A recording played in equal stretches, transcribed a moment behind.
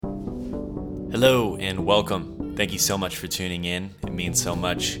Hello and welcome. Thank you so much for tuning in. It means so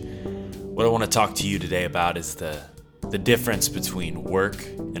much. What I want to talk to you today about is the difference between work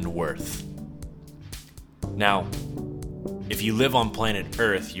and worth. Now, if you live on planet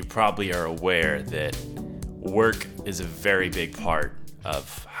Earth, you probably are aware that work is a very big part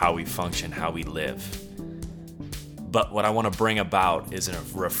of how we function, how we live. But what I want to bring about is a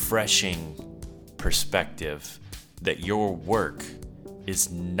refreshing perspective that your work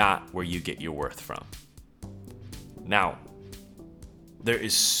is not where you get your worth from. Now, there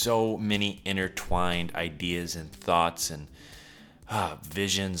is so many intertwined ideas and thoughts and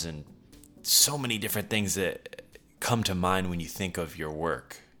visions and so many different things that come to mind when you think of your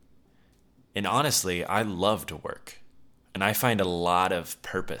work. And honestly, I love to work, and I find a lot of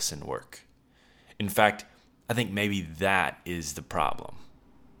purpose in work. In fact, I think maybe that is the problem.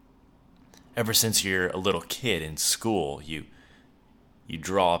 Ever since you're a little kid in school, you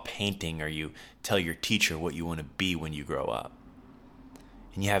draw a painting or you tell your teacher what you want to be when you grow up.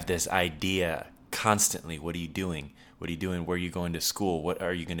 And you have this idea constantly, what are you doing? What are you doing? Where are you going to school? What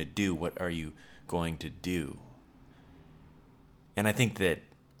are you going to do? What are you going to do? And I think that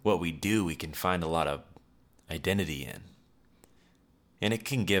what we do, we can find a lot of identity in. And it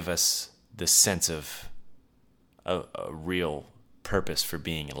can give us the sense of a real purpose for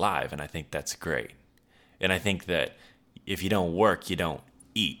being alive. And I think that's great. And I think that if you don't work, you don't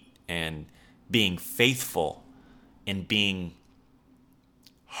eat. And being faithful and being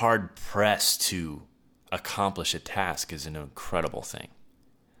hard-pressed to accomplish a task is an incredible thing.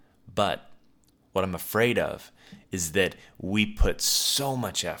 But what I'm afraid of is that we put so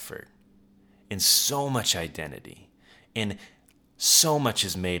much effort and so much identity, and so much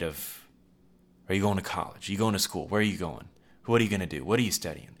is made of, are you going to college? Are you going to school? Where are you going? What are you going to do? What are you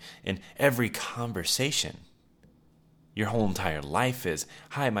studying? And every conversation, your whole entire life is,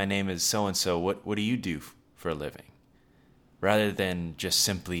 hi, my name is so-and-so. What do you do for a living? Rather than just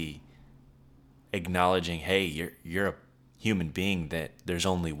simply acknowledging, hey, you're a human being, that there's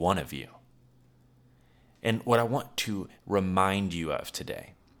only one of you. And what I want to remind you of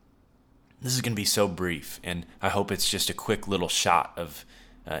today, this is going to be so brief, and I hope it's just a quick little shot of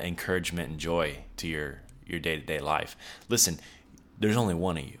encouragement and joy to your day-to-day life. Listen, there's only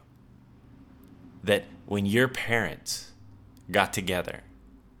one of you. That when your parents got together,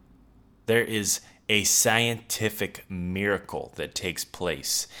 there is a scientific miracle that takes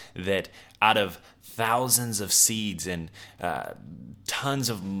place, that out of thousands of seeds and tons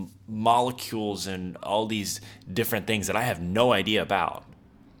of molecules and all these different things that I have no idea about,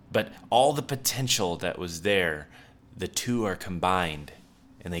 but all the potential that was there, the two are combined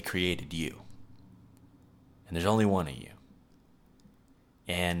and they created you. And there's only one of you.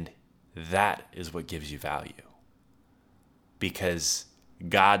 And that is what gives you value. Because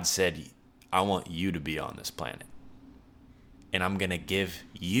God said, I want you to be on this planet. And I'm going to give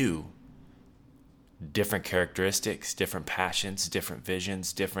you different characteristics, different passions, different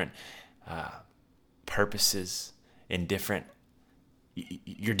visions, different purposes, and different.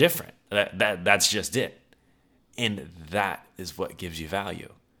 You're different. That's just it. And that is what gives you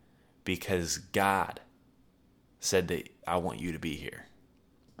value. Because God said that I want you to be here.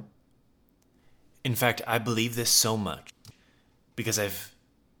 In fact, I believe this so much because I've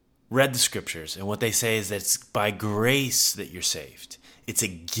read the scriptures, and what they say is that it's by grace that you're saved. It's a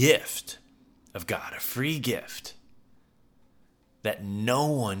gift of God, a free gift, that no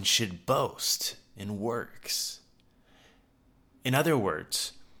one should boast in works. In other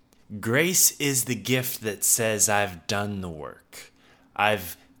words, grace is the gift that says, I've done the work.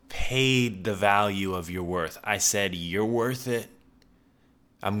 I've paid the value of your worth. I said, you're worth it.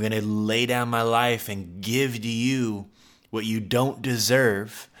 I'm going to lay down my life and give to you what you don't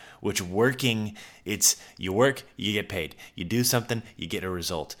deserve, which working, it's you work, you get paid. You do something, you get a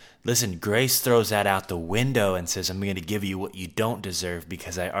result. Listen, grace throws that out the window and says, I'm going to give you what you don't deserve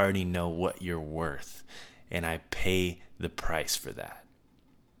because I already know what you're worth, and I pay the price for that.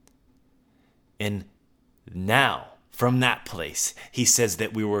 And now, from that place, he says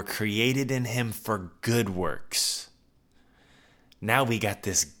that we were created in him for good works. Now we got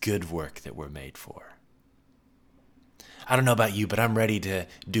this good work that we're made for. I don't know about you, but I'm ready to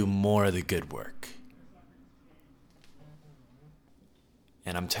do more of the good work.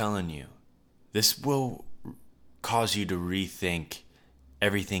 And I'm telling you, this will cause you to rethink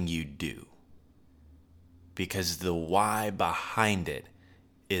everything you do. Because the why behind it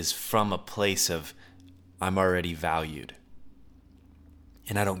is from a place of, I'm already valued.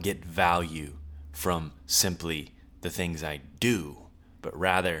 And I don't get value from simply the things I do, but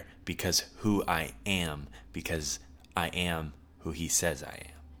rather because who I am, because I am who he says I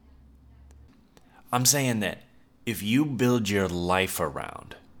am. I'm saying that if you build your life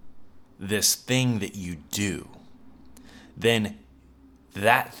around this thing that you do, then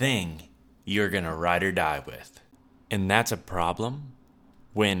that thing you're going to ride or die with. And that's a problem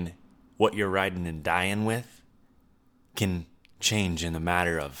when what you're riding and dying with can change in a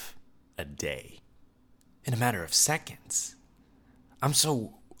matter of a day, in a matter of seconds. I'm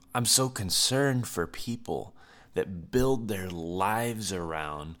so concerned for people that build their lives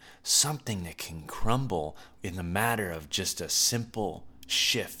around something that can crumble in the matter of just a simple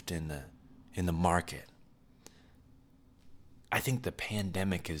shift in the market. I think the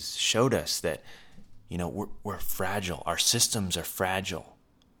pandemic has showed us that, we're fragile. Our systems are fragile.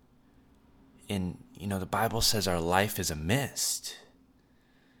 And, the Bible says our life is a mist.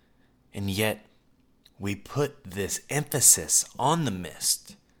 And yet, we put this emphasis on the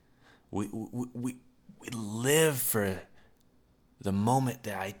mist. We live for the moment,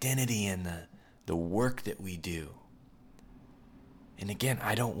 the identity, and the work that we do. And again,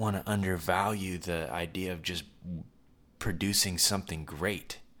 I don't want to undervalue the idea of just producing something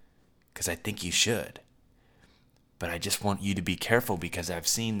great, because I think you should. But I just want you to be careful, because I've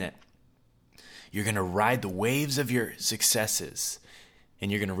seen that you're going to ride the waves of your successes, and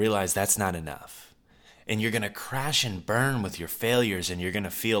you're going to realize that's not enough. And you're going to crash and burn with your failures, and you're going to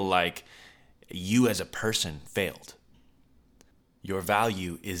feel like you as a person failed. Your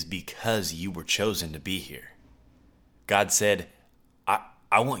value is because you were chosen to be here. God said,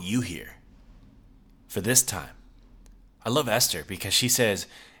 I want you here for this time. I love Esther because she says,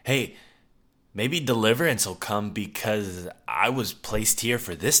 hey, maybe deliverance will come because I was placed here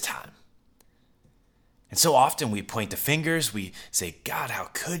for this time. And so often we point the fingers, we say, God, how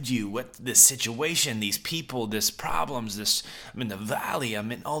could you? What this situation, these people, this problems, I'm in the valley,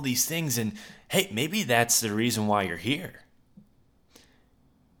 I'm in all these things. And hey, maybe that's the reason why you're here.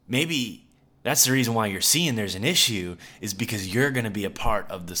 Maybe that's the reason why you're seeing there's an issue, is because you're going to be a part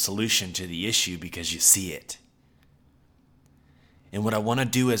of the solution to the issue because you see it. And what I want to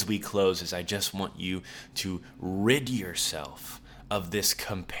do as we close is I just want you to rid yourself of this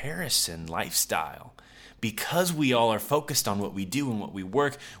comparison lifestyle. Because we all are focused on what we do and what we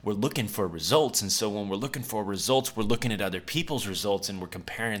work, we're looking for results. And so when we're looking for results, we're looking at other people's results and we're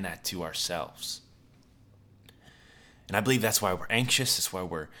comparing that to ourselves. And I believe that's why we're anxious. That's why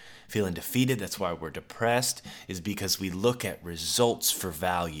we're feeling defeated. That's why we're depressed, is because we look at results for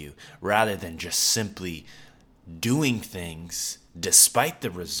value rather than just simply doing things despite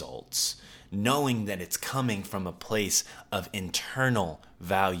the results, knowing that it's coming from a place of internal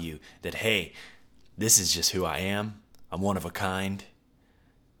value, that, hey, this is just who I am. I'm one of a kind.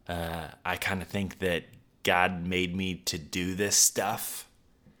 I kind of think that God made me to do this stuff,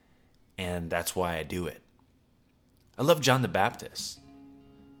 and that's why I do it. I love John the Baptist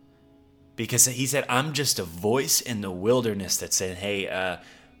because he said, I'm just a voice in the wilderness that said, hey,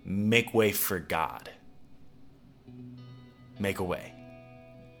 make way for God. Make a way.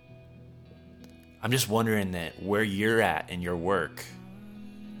 I'm just wondering that where you're at in your work,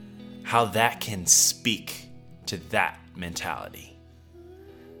 how that can speak to that mentality.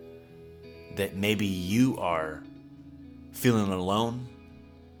 That maybe you are feeling alone,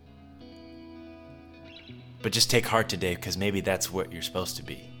 but just take heart today, because maybe that's what you're supposed to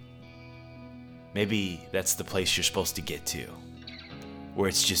be. Maybe that's the place you're supposed to get to, where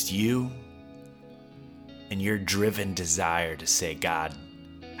it's just you and your driven desire to say, God,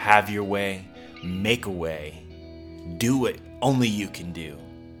 have your way, make a way, do what only you can do.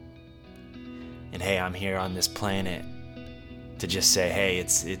 And hey, I'm here on this planet to just say, hey,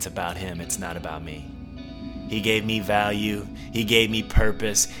 it's about him, it's not about me. He gave me value, he gave me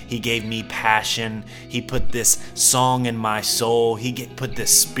purpose, he gave me passion, he put this song in my soul, put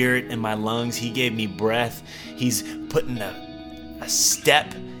this spirit in my lungs, he gave me breath, he's putting a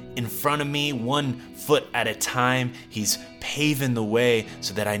step in front of me, 1 foot at a time. He's paving the way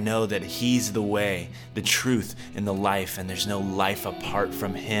so that I know that he's the way, the truth, and the life, and there's no life apart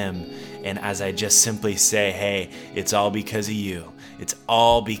from him. And as I just simply say, hey, it's all because of you. It's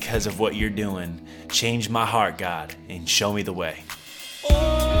all because of what you're doing. Change my heart, God, and show me the way.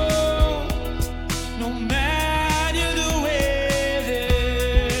 Oh, no matter